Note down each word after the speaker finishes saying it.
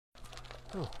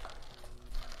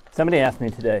Somebody asked me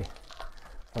today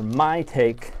for my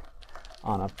take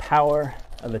on a power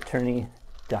of attorney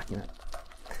document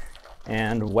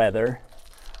and whether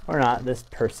or not this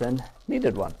person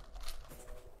needed one.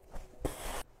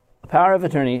 A power of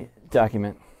attorney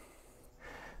document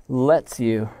lets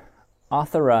you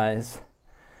authorize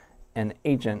an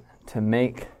agent to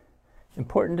make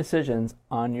important decisions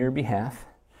on your behalf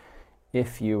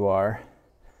if you are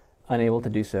unable to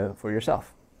do so for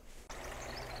yourself.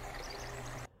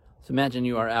 So imagine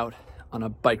you are out on a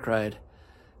bike ride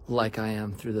like I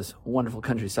am through this wonderful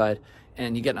countryside,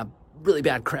 and you get in a really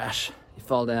bad crash. You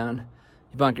fall down,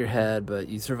 you bonk your head, but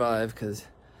you survive because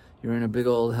you're in a big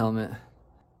old helmet.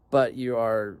 But you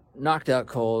are knocked out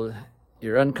cold,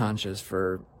 you're unconscious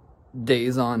for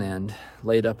days on end,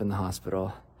 laid up in the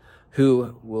hospital.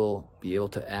 Who will be able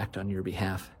to act on your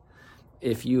behalf?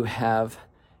 If you have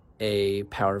a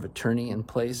power of attorney in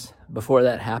place before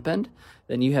that happened,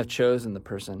 then you have chosen the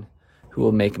person who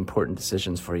will make important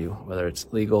decisions for you, whether it's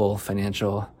legal,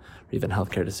 financial, or even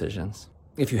healthcare decisions.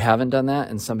 If you haven't done that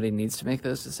and somebody needs to make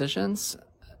those decisions,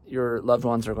 your loved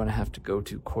ones are going to have to go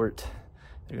to court.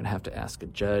 They're going to have to ask a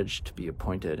judge to be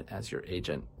appointed as your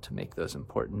agent to make those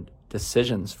important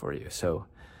decisions for you. So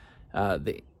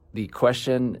the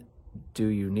question, do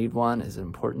you need one, is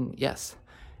important? Yes.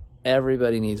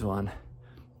 Everybody needs one.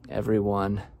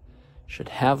 Everyone should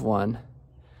have one.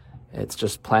 It's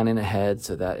just planning ahead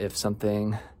so that if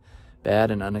something bad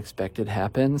and unexpected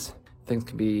happens, things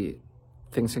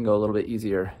can go a little bit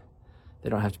easier. They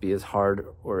don't have to be as hard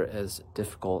or as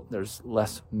difficult. There's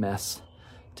less mess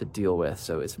to deal with.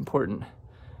 So it's important.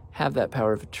 Have that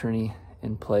power of attorney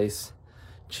in place.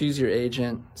 Choose your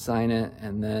agent, sign it,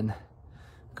 and then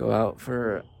go out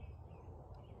for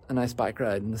a nice bike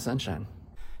ride in the sunshine.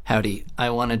 Howdy,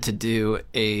 I wanted to do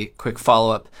a quick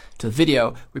follow-up to the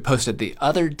video we posted the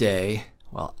other day.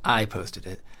 Well, I posted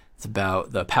it. It's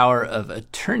about the power of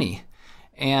attorney.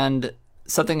 And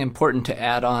something important to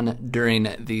add on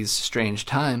during these strange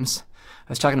times,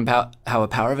 I was talking about how a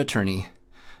power of attorney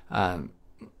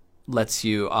lets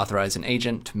you authorize an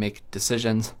agent to make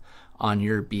decisions on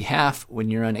your behalf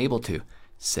when you're unable to.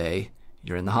 Say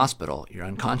you're in the hospital, you're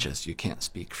unconscious, you can't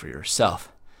speak for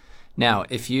yourself. Now,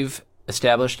 if you've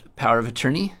established power of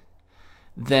attorney,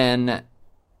 then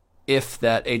if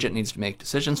that agent needs to make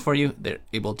decisions for you, they're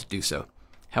able to do so.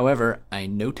 However, I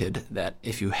noted that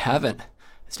if you haven't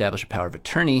established a power of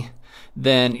attorney,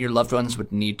 then your loved ones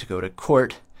would need to go to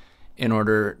court in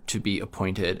order to be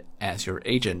appointed as your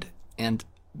agent. And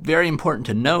very important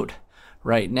to note,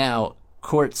 right now,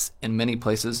 courts in many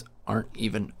places aren't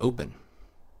even open.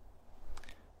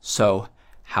 So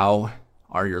how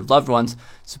are your loved ones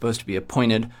supposed to be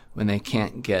appointed when they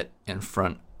can't get in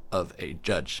front of a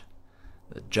judge?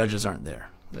 The judges aren't there.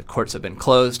 The courts have been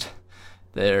closed.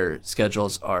 Their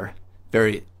schedules are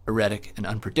very erratic and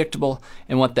unpredictable.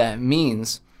 And what that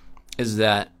means is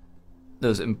that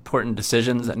those important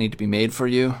decisions that need to be made for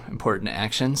you, important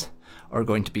actions, are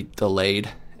going to be delayed,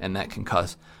 and that can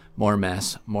cause more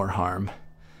mess, more harm.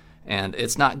 And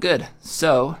it's not good.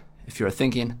 So if you're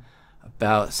thinking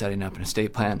about setting up an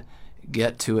estate plan,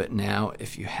 get to it now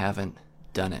if you haven't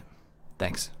done it.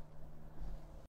 Thanks.